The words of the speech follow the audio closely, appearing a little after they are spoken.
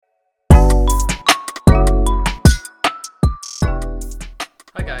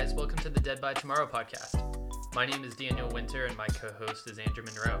guys, welcome to the Dead by Tomorrow podcast. My name is Daniel Winter and my co-host is Andrew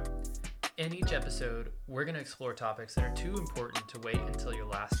Monroe. In each episode, we're going to explore topics that are too important to wait until your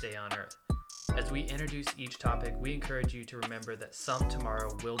last day on Earth. As we introduce each topic, we encourage you to remember that some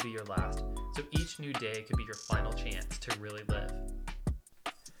tomorrow will be your last, so each new day could be your final chance to really live.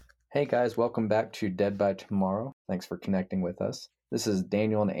 Hey guys, welcome back to Dead by Tomorrow. Thanks for connecting with us. This is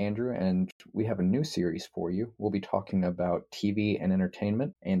Daniel and Andrew, and we have a new series for you. We'll be talking about TV and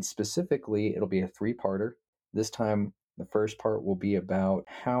entertainment, and specifically, it'll be a three-parter. This time, the first part will be about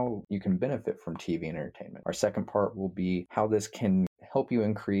how you can benefit from TV and entertainment. Our second part will be how this can help you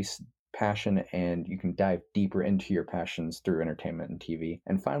increase passion and you can dive deeper into your passions through entertainment and TV.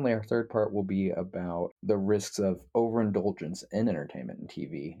 And finally, our third part will be about the risks of overindulgence in entertainment and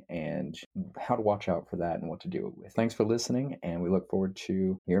TV and how to watch out for that and what to do with. Thanks for listening, and we look forward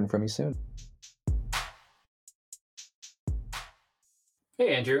to hearing from you soon.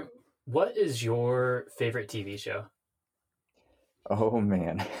 Hey Andrew, what is your favorite TV show? Oh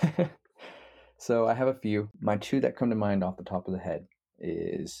man. So I have a few. My two that come to mind off the top of the head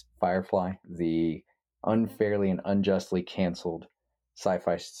is Firefly, the unfairly and unjustly canceled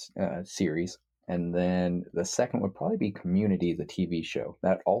sci-fi series. And then the second would probably be Community, the TV show.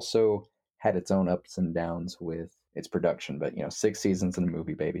 That also had its own ups and downs with its production. But, 6 seasons in a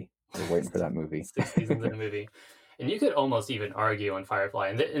movie, baby. We're waiting for that movie. 6 seasons in a movie. And you could almost even argue on Firefly,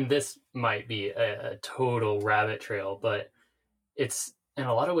 and this might be a total rabbit trail, but it's in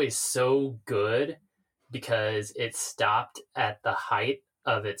a lot of ways so good because it stopped at the height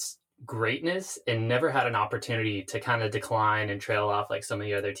of its greatness and never had an opportunity to kind of decline and trail off like some of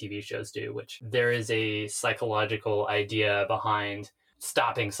the other TV shows do, which there is a psychological idea behind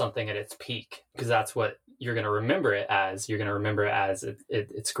stopping something at its peak, because that's what you're going to remember it as. You're going to remember it as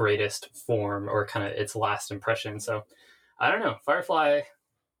its greatest form or kind of its last impression. So I don't know, Firefly,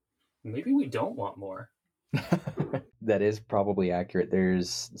 maybe we don't want more. That is probably accurate.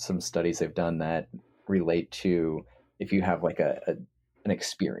 There's some studies they've done that relate to if you have like an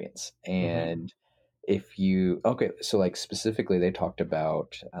experience and if you so like specifically they talked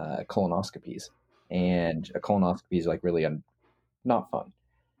about colonoscopies, and a colonoscopy is like really not fun.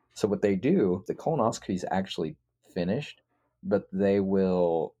 So what they do, the colonoscopy is actually finished, but they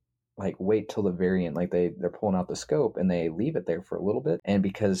will like wait till the very end, like they're pulling out the scope and they leave it there for a little bit, and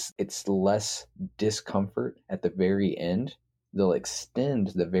because it's less discomfort at the very end, they'll extend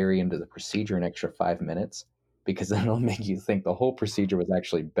the very end of the procedure an extra 5 minutes, because then it'll make you think the whole procedure was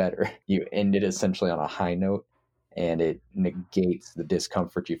actually better. You ended essentially on a high note, and it negates the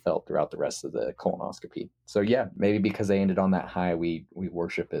discomfort you felt throughout the rest of the colonoscopy. So yeah, maybe because they ended on that high, we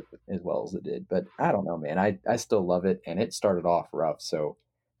worship it as well as it did. But I don't know, man. I still love it, and it started off rough, so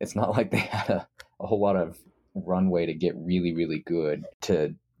it's not like they had a whole lot of runway to get really, really good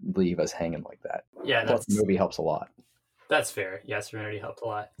to leave us hanging like that. Yeah, plus the movie helps a lot. That's fair. Yeah, Serenity helped a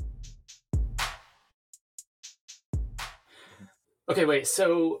lot. Okay, wait.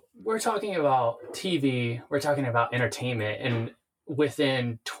 So we're talking about TV, we're talking about entertainment, and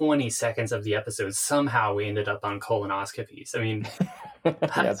within 20 seconds of the episode, somehow we ended up on colonoscopies. I mean,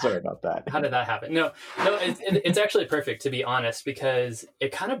 sorry about that. How did that happen? No, it's actually perfect, to be honest, because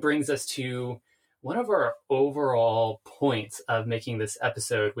it kind of brings us to one of our overall points of making this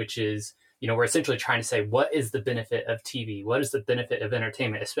episode, which is, we're essentially trying to say, what is the benefit of TV? What is the benefit of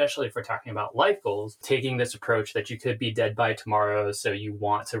entertainment, especially if we're talking about life goals, taking this approach that you could be dead by tomorrow. So you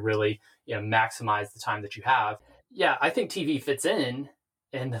want to really, maximize the time that you have. Yeah, I think TV fits in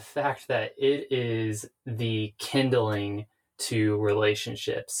the fact that it is the kindling to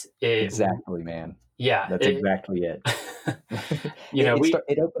relationships. Exactly, man. Yeah. That's exactly it.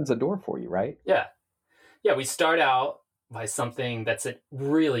 It opens a door for you, right? Yeah. Yeah, we start out by something that's a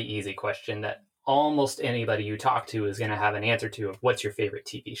really easy question that almost anybody you talk to is going to have an answer to of what's your favorite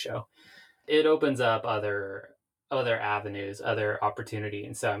TV show. It opens up other avenues, other opportunity.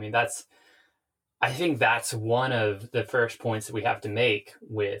 And so, I mean, I think that's one of the first points that we have to make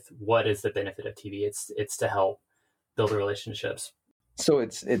with what is the benefit of TV. It's to help build relationships. So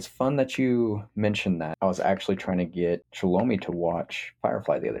it's fun that you mentioned that. I was actually trying to get Shalomi to watch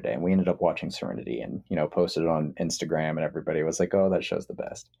Firefly the other day, and we ended up watching Serenity and, posted it on Instagram, and everybody was like, oh, that show's the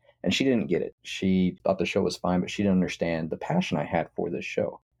best. And she didn't get it. She thought the show was fine, but she didn't understand the passion I had for this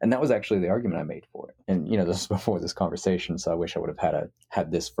show. And that was actually the argument I made for it. And, this is before this conversation, so I wish I would have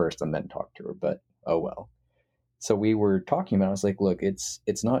had this first and then talked to her, but oh well. So we were talking about, I was like, look, it's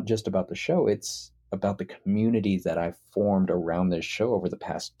not just about the show, it's about the community that I've formed around this show over the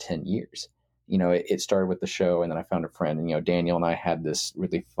past 10 years. It started with the show, and then I found a friend, and, Daniel and I had this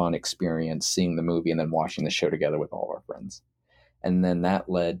really fun experience seeing the movie and then watching the show together with all of our friends. And then that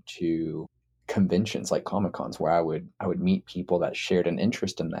led to conventions like Comic Cons where I would meet people that shared an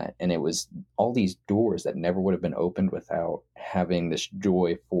interest in that. And it was all these doors that never would have been opened without having this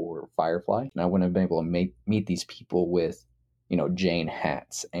joy for Firefly. And I wouldn't have been able to meet these people with, Jane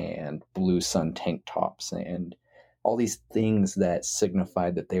hats and Blue Sun tank tops and all these things that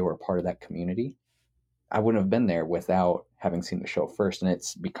signified that they were a part of that community. I wouldn't have been there without having seen the show first. And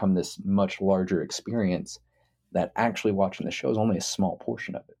it's become this much larger experience that actually watching the show is only a small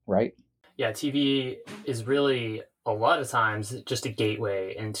portion of it, right? Yeah, TV is really a lot of times just a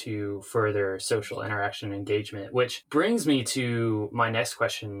gateway into further social interaction and engagement, which brings me to my next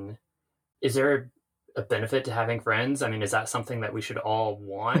question. Is there a benefit to having friends? I mean, is that something that we should all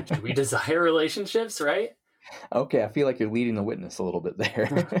want? Do we desire relationships, right? Okay, I feel like you're leading the witness a little bit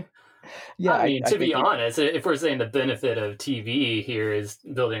there. Yeah, I mean, I to think be honest, if we're saying the benefit of TV here is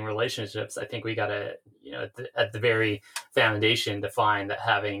building relationships, I think we got to, at the very foundation, define that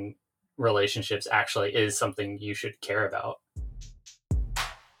having relationships actually is something you should care about.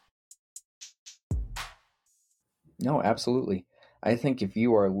 No, absolutely. I think if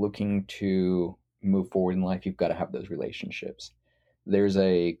you are looking to move forward in life, you've got to have those relationships. There's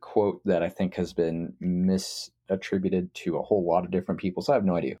a quote that I think has been misattributed to a whole lot of different people, so I have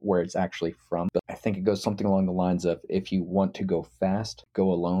no idea where it's actually from. But I think it goes something along the lines of, if you want to go fast,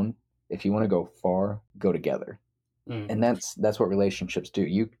 go alone. If you want to go far, go together. And that's what relationships do.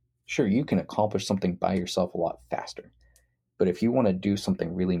 You can accomplish something by yourself a lot faster. But if you want to do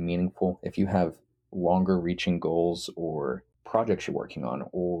something really meaningful, if you have longer reaching goals or projects you're working on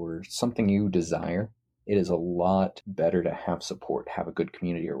or something you desire, it is a lot better to have support, have a good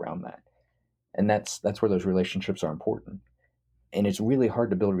community around that. And that's where those relationships are important. And it's really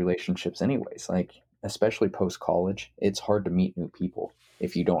hard to build relationships anyways, like especially post college. It's hard to meet new people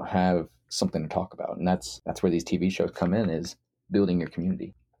if you don't have something to talk about. And that's where these TV shows come in, is building your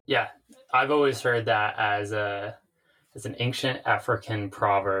community. Yeah, I've always heard that as an ancient African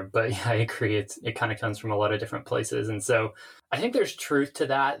proverb, but yeah, I agree. It kind of comes from a lot of different places. And so I think there's truth to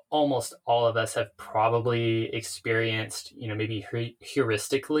that. Almost all of us have probably experienced, maybe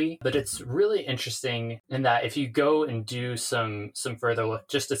heuristically, but it's really interesting in that if you go and do some further look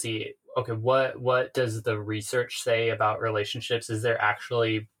just to see, okay, what does the research say about relationships? Is there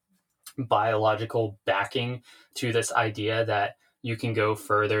actually biological backing to this idea that you can go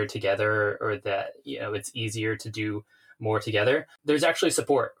further together, or that, it's easier to do more together? There's actually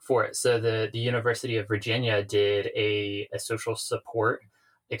support for it. So the University of Virginia did a social support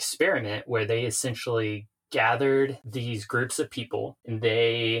experiment where they essentially gathered these groups of people and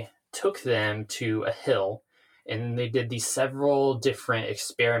they took them to a hill, and they did these several different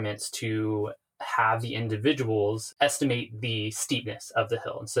experiments to have the individuals estimate the steepness of the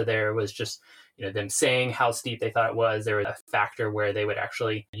hill. And so there was just, them saying how steep they thought it was. There was a factor where they would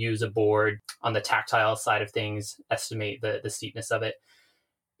actually use a board on the tactile side of things, estimate the steepness of it.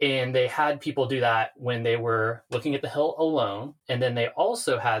 And they had people do that when they were looking at the hill alone. And then they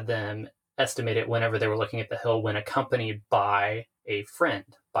also had them estimate it whenever they were looking at the hill when accompanied by a friend,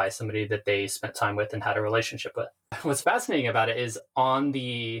 by somebody that they spent time with and had a relationship with. What's fascinating about it is on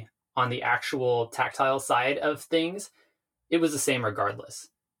the actual tactile side of things, it was the same regardless.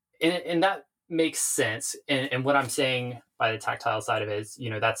 And that makes sense. And what I'm saying by the tactile side of it is,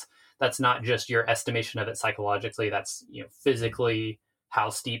 that's not just your estimation of it psychologically. That's, physically,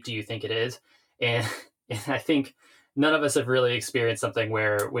 how steep do you think it is? And I think none of us have really experienced something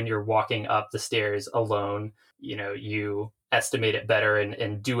where when you're walking up the stairs alone, you estimate it better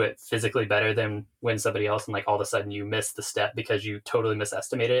and do it physically better than when somebody else, and like all of a sudden you miss the step because you totally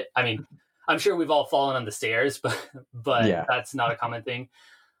misestimated it. I mean, I'm sure we've all fallen on the stairs, but yeah, that's not a common thing.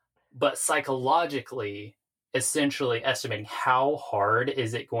 But psychologically, essentially estimating how hard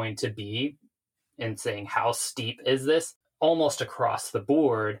is it going to be and saying how steep is this, almost across the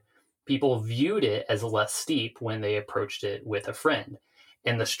board, people viewed it as less steep when they approached it with a friend.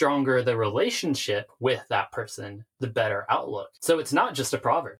 And the stronger the relationship with that person, the better outlook. So it's not just a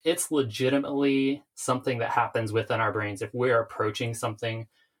proverb. It's legitimately something that happens within our brains. If we're approaching something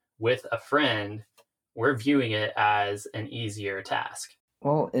with a friend, we're viewing it as an easier task.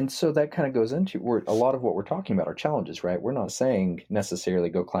 Well, and so that kind of goes into a lot of what we're talking about are challenges, right? We're not saying necessarily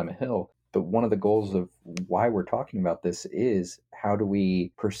go climb a hill, but one of the goals of why we're talking about this is how do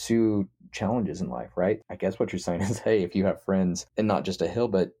we pursue challenges in life, right? I guess what you're saying is, hey, if you have friends, and not just a hill,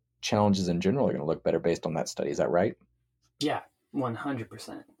 but challenges in general are going to look better based on that study. Is that right? Yeah, 100%.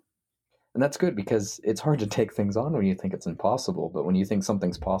 And that's good, because it's hard to take things on when you think it's impossible, but when you think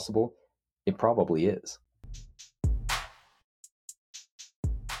something's possible, it probably is.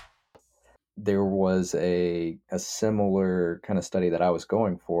 there was a similar kind of study that I was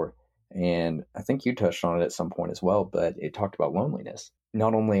going for, and I think you touched on it at some point as well, but it talked about loneliness.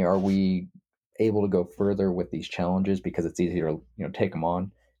 Not only are we able to go further with these challenges because it's easier to, take them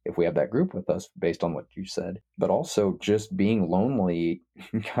on if we have that group with us based on what you said, but also just being lonely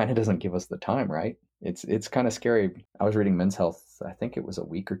kind of doesn't give us the time, right? It's kind of scary. I was reading Men's Health, I think it was a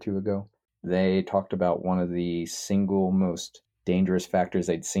week or two ago. They talked about one of the single most dangerous factors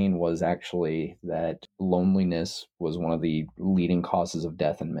they'd seen was actually that loneliness was one of the leading causes of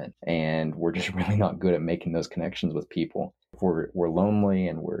death in men. And we're just really not good at making those connections with people. If we're lonely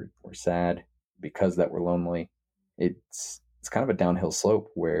and we're sad because that we're lonely, it's kind of a downhill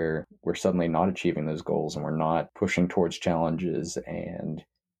slope where we're suddenly not achieving those goals and we're not pushing towards challenges and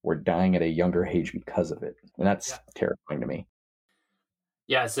we're dying at a younger age because of it. And that's terrifying to me.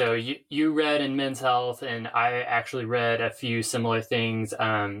 Yeah, so you read in Men's Health, and I actually read a few similar things.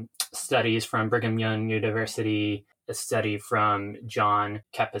 Studies from Brigham Young University, a study from John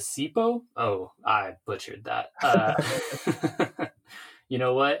Capecipo. Oh, I butchered that. You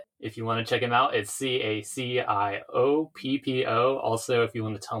know what? If you want to check him out, it's Cacioppo. Also, if you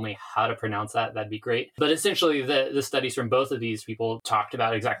want to tell me how to pronounce that, that'd be great. But essentially, the studies from both of these people talked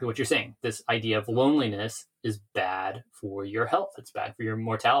about exactly what you're saying. This idea of loneliness is bad for your health. It's bad for your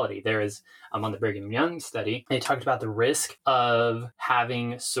mortality. I'm on the Brigham Young study. They talked about the risk of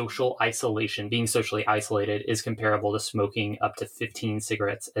having social isolation. Being socially isolated is comparable to smoking up to 15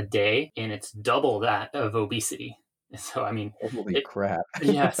 cigarettes a day, and it's double that of obesity. So, I mean, holy crap.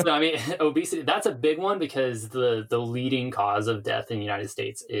 Yeah. So, I mean, obesity, that's a big one because the leading cause of death in the United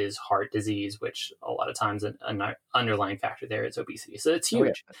States is heart disease, which a lot of times an underlying factor there is obesity. So it's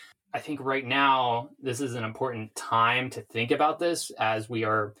huge. Oh, yeah. I think right now, this is an important time to think about this as we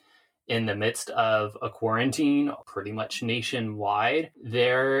are in the midst of a quarantine pretty much nationwide.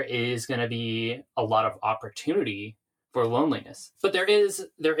 There is going to be a lot of opportunity for loneliness, but there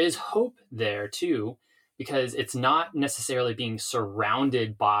is hope there too, because it's not necessarily being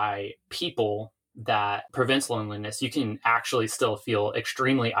surrounded by people that prevents loneliness. You can actually still feel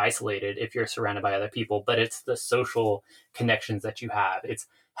extremely isolated if you're surrounded by other people, but it's the social connections that you have. It's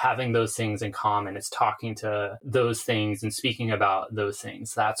having those things in common. It's talking to those things and speaking about those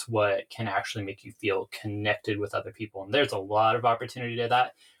things. That's what can actually make you feel connected with other people. And there's a lot of opportunity to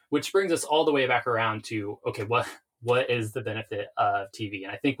that, which brings us all the way back around to, okay, what is the benefit of TV?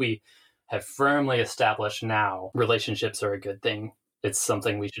 And I think we have firmly established now relationships are a good thing. It's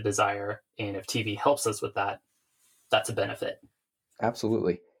something we should desire. And if TV helps us with that, that's a benefit.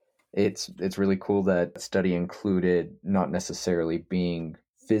 Absolutely. It's really cool that study included not necessarily being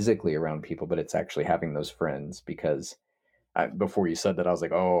physically around people, but it's actually having those friends. Because before you said that, I was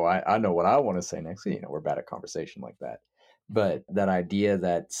like, oh, I know what I want to say next. We're bad at conversation like that. But that idea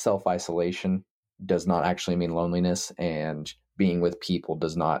that self-isolation does not actually mean loneliness, and being with people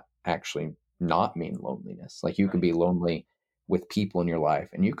does not actually not mean loneliness. Like you can be lonely with people in your life,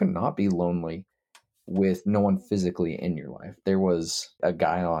 and you can not be lonely with no one physically in your life. There was a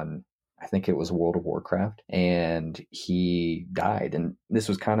guy on, I think it was World of Warcraft, and he died. And this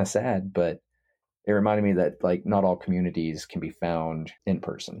was kind of sad, but it reminded me that like not all communities can be found in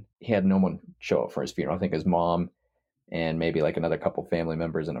person. He had no one show up for his funeral. I think his mom and maybe like another couple family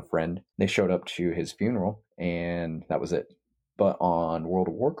members and a friend. They showed up to his funeral, and that was it. But on World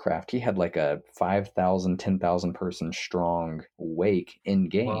of Warcraft, he had like a 5,000, 10,000 person strong wake in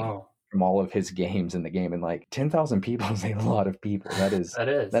game from all of his games in the game. And like 10,000 people is a lot of people. That is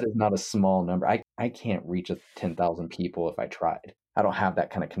not a small number. I can't reach 10,000 people if I tried. I don't have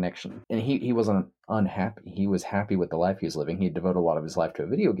that kind of connection. And he wasn't unhappy. He was happy with the life he was living. He devoted a lot of his life to a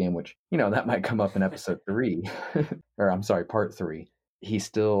video game, which, that might come up in episode 3, or I'm sorry, part 3. He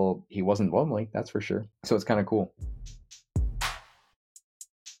wasn't lonely, that's for sure. So it's kind of cool.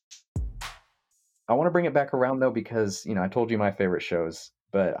 I want to bring it back around though, because, I told you my favorite shows,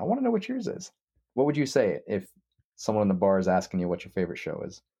 but I want to know what yours is. What would you say if someone in the bar is asking you what your favorite show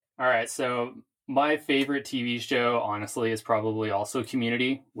is? All right. So my favorite TV show, honestly, is probably also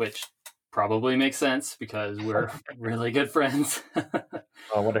Community, which probably makes sense because we're really good friends.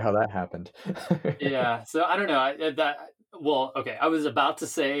 I wonder how that happened. Yeah. So I don't know. Okay. I was about to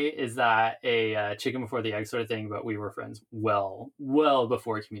say, is that a chicken before the egg sort of thing, but we were friends well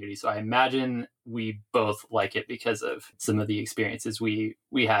before Community. So I imagine we both like it because of some of the experiences we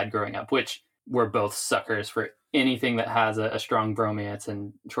had growing up, which we're both suckers for anything that has a strong bromance,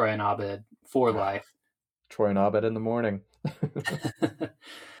 and Troy and Abed for life. Troy and Abed in the morning.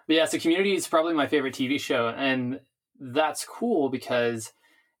 But yeah, so Community is probably my favorite TV show. And that's cool because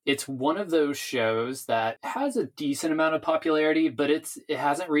It's one of those shows that has a decent amount of popularity, but it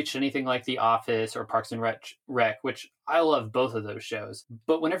hasn't reached anything like The Office or Parks and Rec, which I love both of those shows.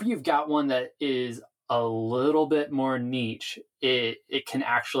 But whenever you've got one that is a little bit more niche, it can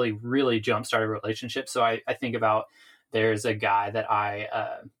actually really jumpstart a relationship. So I think about, there's a guy that I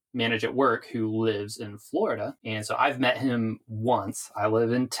manage at work who lives in Florida. And so I've met him once. I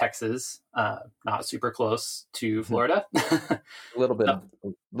live in Texas, not super close to Florida. A little bit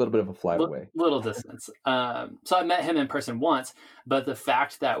of a flight away. Little distance. So I met him in person once, but the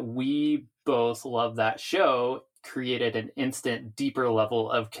fact that we both love that show created an instant deeper level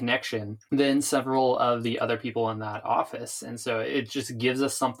of connection than several of the other people in that office. And so it just gives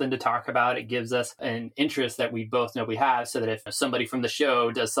us something to talk about. It gives us an interest that we both know we have, so that if somebody from the show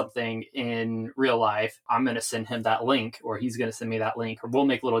does something in real life, I'm going to send him that link, or he's going to send me that link, or we'll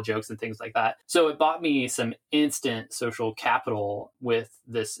make little jokes and things like that. So it bought me some instant social capital with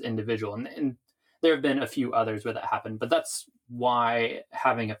this individual. And there have been a few others where that happened, but that's why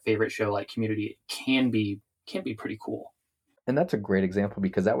having a favorite show like Community can be pretty cool. And that's a great example,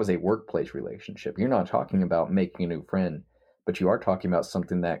 because that was a workplace relationship. You're not talking about making a new friend, but you are talking about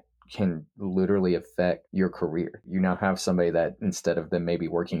something that can literally affect your career. You now have somebody that, instead of them maybe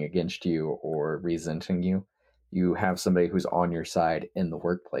working against you or resenting you, you have somebody who's on your side in the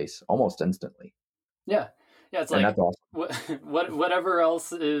workplace almost instantly. Yeah. It's and like, that's awesome. Whatever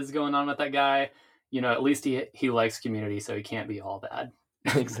else is going on with that guy, at least he likes Community, so he can't be all bad.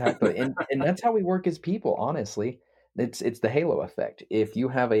 Exactly. And that's how we work as people, honestly. It's the halo effect. If you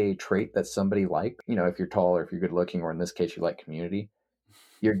have a trait that somebody like, if you're tall, or if you're good looking, or in this case you like Community,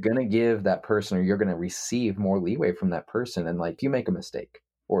 you're going to give that person, or you're going to receive more leeway from that person. And like, if you make a mistake,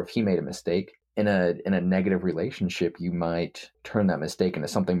 or if he made a mistake in a negative relationship, you might turn that mistake into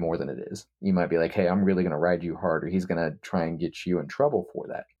something more than it is. You might be like, hey, I'm really going to ride you hard, or he's going to try and get you in trouble for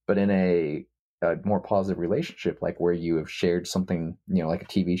that. But in a more positive relationship, like where you have shared something, like a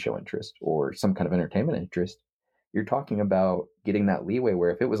TV show interest or some kind of entertainment interest, you're talking about getting that leeway where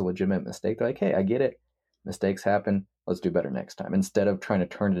if it was a legitimate mistake, they're like, hey, I get it. Mistakes happen. Let's do better next time. Instead of trying to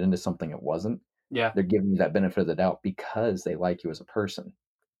turn it into something it wasn't. Yeah. They're giving you that benefit of the doubt because they like you as a person.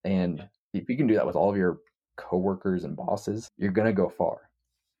 And if you can do that with all of your coworkers and bosses, you're going to go far.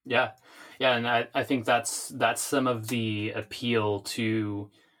 Yeah. And I think that's some of the appeal to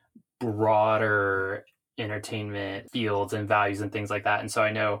broader entertainment fields and values and things like that. And so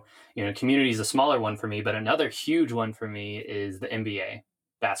I know, Community is a smaller one for me, but another huge one for me is the NBA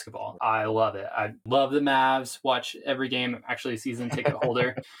basketball. I love it. I love the Mavs, watch every game. I'm actually a season ticket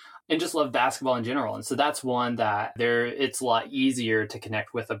holder. And just love basketball in general. And so that's one that it's a lot easier to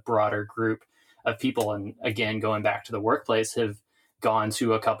connect with a broader group of people. And again, going back to the workplace, have gone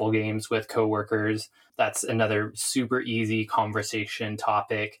to a couple games with coworkers. That's another super easy conversation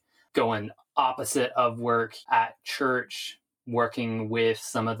topic. Going opposite of work, at church, working with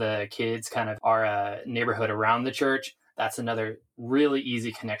some of the kids, kind of our neighborhood around the church. That's another really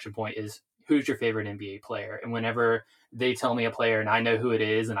easy connection point, is who's your favorite NBA player? And whenever they tell me a player and I know who it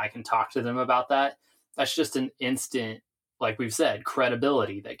is and I can talk to them about that, that's just an instant, like we've said,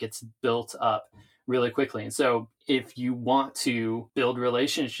 credibility that gets built up really quickly. And so if you want to build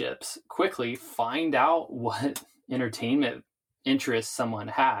relationships quickly, find out what entertainment interest someone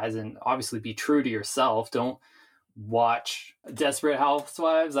has, and obviously be true to yourself. Don't watch Desperate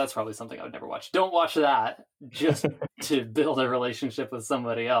Housewives. That's probably something I would never watch. Don't watch that just to build a relationship with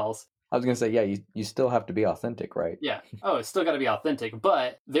somebody else. I was going to say, yeah, you still have to be authentic, right? Yeah. Oh, it's still got to be authentic,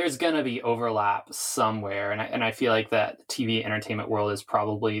 but there's going to be overlap somewhere. And I feel like that TV entertainment world is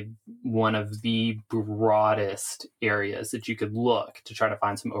probably one of the broadest areas that you could look to try to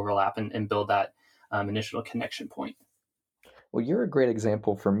find some overlap and build that initial connection point. Well, you're a great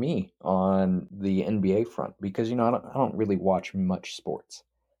example for me on the NBA front, because, I don't really watch much sports.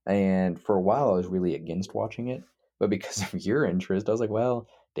 And for a while, I was really against watching it. But because of your interest, I was like, well,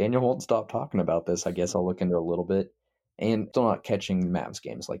 Daniel won't stop talking about this. I guess I'll look into it a little bit. And still not catching Mavs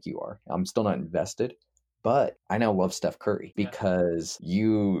games like you are. I'm still not invested. But I now love Steph Curry, because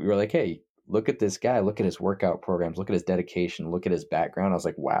you're like, hey, look at this guy. Look at his workout programs. Look at his dedication. Look at his background. I was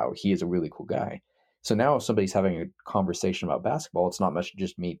like, wow, he is a really cool guy. So now if somebody's having a conversation about basketball, it's not much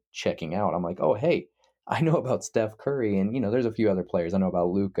just me checking out. I'm like, oh, hey, I know about Steph Curry. And, there's a few other players. I know about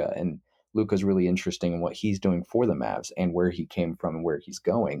Luka. And Luka's really interesting in what he's doing for the Mavs and where he came from and where he's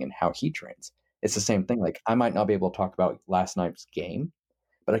going and how he trains. It's the same thing. Like, I might not be able to talk about last night's game,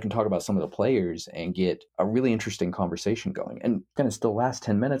 but I can talk about some of the players and get a really interesting conversation going. And kind of still last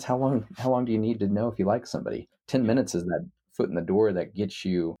 10 minutes. How long do you need to know if you like somebody? 10 minutes is that foot in the door that gets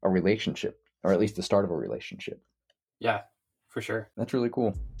you a relationship, or at least the start of a relationship. Yeah. for sure. That's really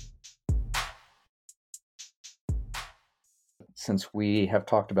cool. Since we have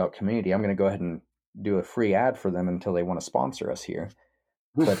talked about Community, I'm going to go ahead and do a free ad for them until they want to sponsor us here.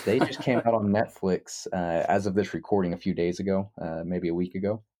 But they just came out on Netflix as of this recording a few days ago, maybe a week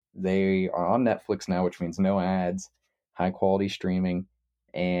ago. They are on Netflix now, which means no ads, high quality streaming.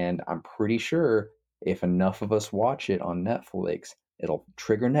 And I'm pretty sure if enough of us watch it on Netflix, it'll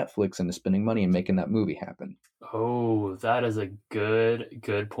trigger Netflix into spending money and making that movie happen. Oh, that is a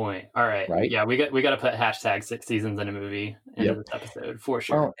good point. All right. Right? Yeah, we got to put hashtag 6 seasons in a movie into this episode for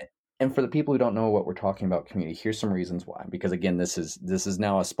sure. Well, and for the people who don't know what we're talking about, Community, here's some reasons why. Because again, this is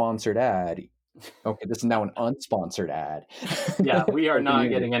now a sponsored ad. Okay, this is now an unsponsored ad. Yeah, we are not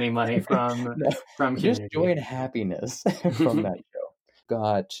Community. getting any money from No, from just Community. joy and happiness from that show.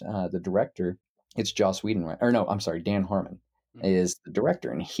 Got the director. It's Joss Whedon, right? Or no, I'm sorry, Dan Harmon is the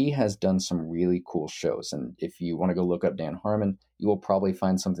director, and he has done some really cool shows. And if you want to go look up Dan Harmon, you will probably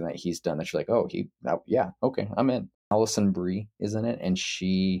find something that he's done that you're like, oh, yeah, okay, I'm in. Alison Brie is in it, and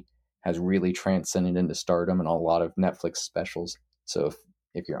she has really transcended into stardom in a lot of Netflix specials. So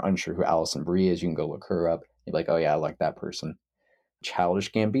if you're unsure who Alison Brie is, you can go look her up. You're like, oh yeah, I like that person.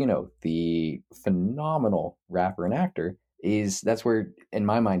 Childish Gambino, the phenomenal rapper and actor, that's where, in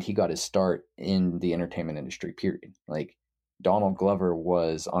my mind, he got his start in the entertainment industry, period. Like, Donald Glover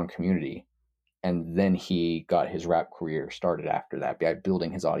was on Community, and then he got his rap career started after that by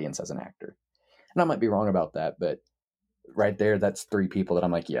building his audience as an actor. And I might be wrong about that, but right there, that's 3 people that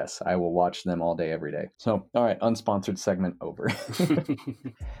I'm like, yes, I will watch them all day, every day. So, all right, unsponsored segment over.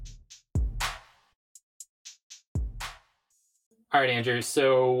 All right, Andrew.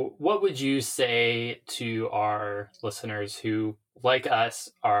 So what would you say to our listeners who, like us,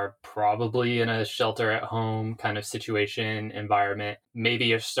 are probably in a shelter at home kind of situation, environment? Maybe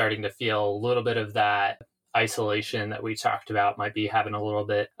you're starting to feel a little bit of that isolation that we talked about, might be having a little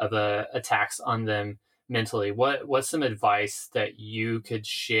bit of a tax on them mentally. What's some advice that you could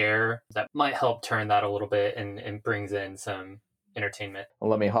share that might help turn that a little bit and brings in some entertainment? Well,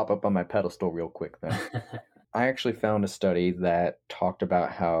 let me hop up on my pedestal real quick then. I actually found a study that talked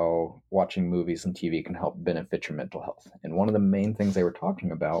about how watching movies and TV can help benefit your mental health. And one of the main things they were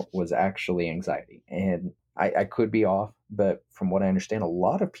talking about was actually anxiety. And I could be off, but from what I understand, a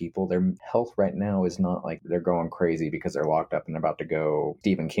lot of people, their health right now is not like they're going crazy because they're locked up and about to go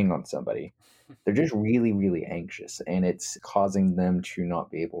Stephen King on somebody. They're just really, really anxious, and it's causing them to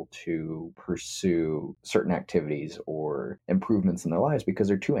not be able to pursue certain activities or improvements in their lives because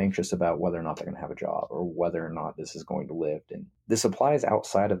they're too anxious about whether or not they're going to have a job or whether or not this is going to lift. And this applies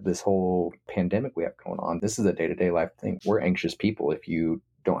outside of this whole pandemic we have going on. This is a day-to-day life thing. We're anxious people if you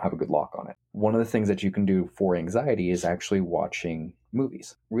don't have a good lock on it. One of the things that you can do for anxiety is actually watching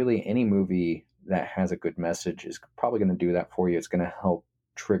movies. Really, any movie that has a good message is probably going to do that for you. It's going to help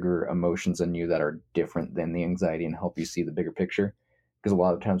trigger emotions in you that are different than the anxiety and help you see the bigger picture. Because a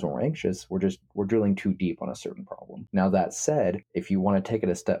lot of times when we're anxious, we're drilling too deep on a certain problem. Now, that said, if you want to take it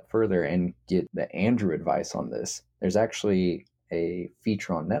a step further and get the Andrew advice on this, there's actually a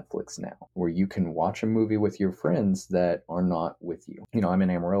feature on Netflix now where you can watch a movie with your friends that are not with you. You know, I'm in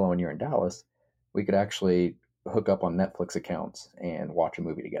Amarillo and you're in Dallas. We could actually hook up on Netflix accounts and watch a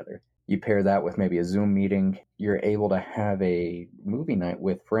movie together. You pair that with maybe a Zoom meeting, you're able to have a movie night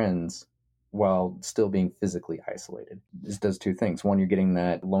with friends while still being physically isolated. This does 2 things. One, you're getting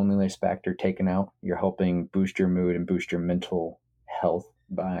that loneliness factor taken out. You're helping boost your mood and boost your mental health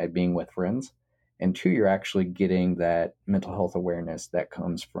by being with friends. And 2, you're actually getting that mental health awareness that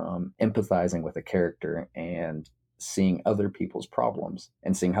comes from empathizing with a character and seeing other people's problems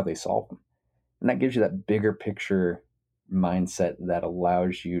and seeing how they solve them. And that gives you that bigger picture mindset that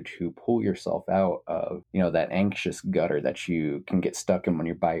allows you to pull yourself out of, that anxious gutter that you can get stuck in when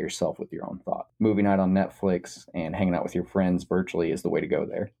you're by yourself with your own thought. Movie night on Netflix and hanging out with your friends virtually is the way to go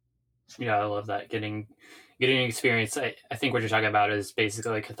there. Yeah, I love that. Getting experience. I think what you're talking about is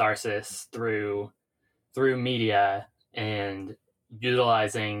basically catharsis through media and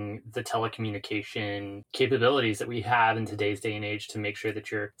utilizing the telecommunication capabilities that we have in today's day and age to make sure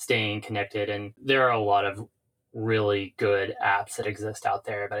that you're staying connected. And there are a lot of really good apps that exist out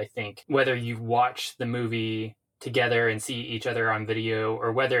there, but I think whether you watch the movie together and see each other on video,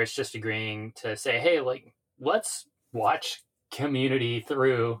 or whether it's just agreeing to say, hey, like, let's watch Community's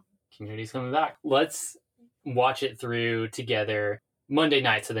coming back. Let's watch it through together Monday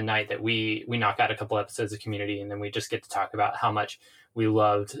night, so the night that we knock out a couple episodes of Community, and then we just get to talk about how much we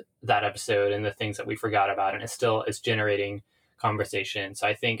loved that episode and the things that we forgot about, and it's generating conversation. So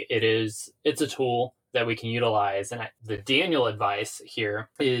I think it's a tool that we can utilize. And the Daniel advice here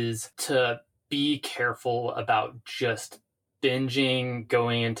is to be careful about just binging,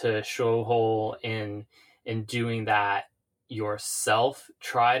 going into a show hole and doing that yourself,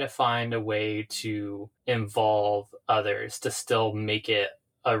 try to find a way to involve others to still make it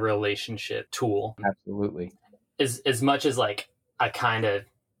a relationship tool. Absolutely. As much as like I kind of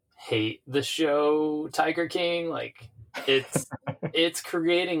hate the show Tiger King, like it's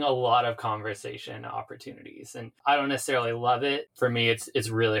creating a lot of conversation opportunities, and I don't necessarily love it. For me, it's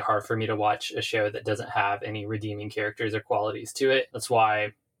really hard for me to watch a show that doesn't have any redeeming characters or qualities to it. That's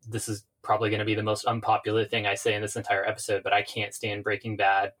why this is probably going to be the most unpopular thing I say in this entire episode, but I can't stand Breaking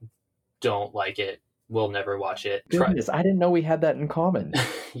Bad. Don't like it. Will never watch it. Goodness, I didn't know we had that in common.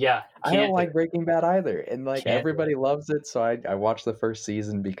 Yeah, I don't like Breaking Bad either, and like Can't everybody loves it. So I watched the first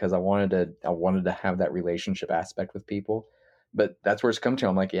season because I wanted to have that relationship aspect with people. But that's where it's come to.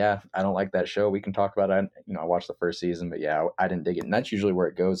 I'm like, yeah, I don't like that show. We can talk about it. I watched the first season, but yeah, I didn't dig it. And that's usually where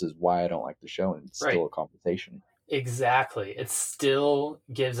it goes, is why I don't like the show, and it's still a conversation. Exactly. It still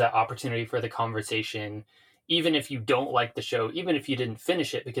gives that opportunity for the conversation, even if you don't like the show, even if you didn't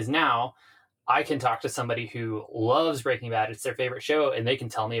finish it, because now I can talk to somebody who loves Breaking Bad. It's their favorite show, and they can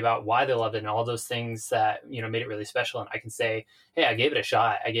tell me about why they loved it and all those things that, made it really special. And I can say, hey, I gave it a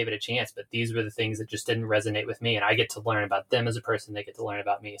shot. I gave it a chance, but these were the things that just didn't resonate with me. And I get to learn about them as a person. They get to learn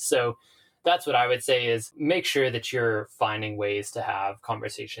about me. So that's what I would say, is make sure that you're finding ways to have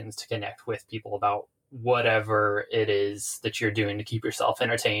conversations to connect with people about whatever it is that you're doing to keep yourself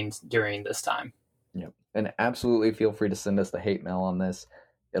entertained during this time. Yep. And absolutely feel free to send us the hate mail on this.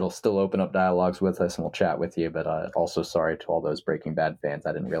 It'll still open up dialogues with us, and we'll chat with you. But also sorry to all those Breaking Bad fans.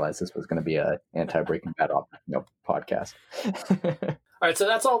 I didn't realize this was going to be a anti-Breaking Bad podcast. All right, so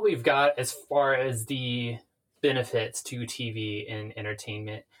that's all we've got as far as the benefits to TV and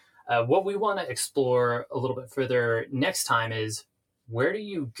entertainment. What we want to explore a little bit further next time is, where do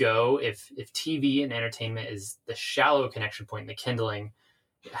you go if TV and entertainment is the shallow connection point, the kindling?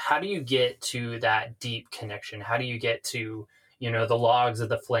 How do you get to that deep connection? How do you get to the logs of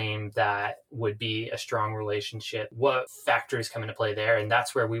the flame that would be a strong relationship? What factors come into play there? And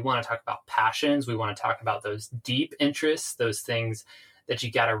that's where we want to talk about passions. We want to talk about those deep interests, those things that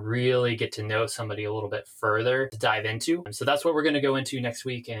you got to really get to know somebody a little bit further to dive into. And so that's what we're going to go into next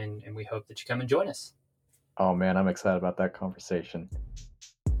week. And we hope that you come and join us. Oh man, I'm excited about that conversation.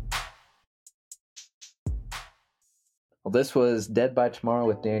 Well, this was Dead by Tomorrow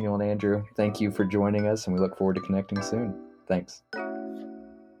with Daniel and Andrew. Thank you for joining us, and we look forward to connecting soon. Thanks.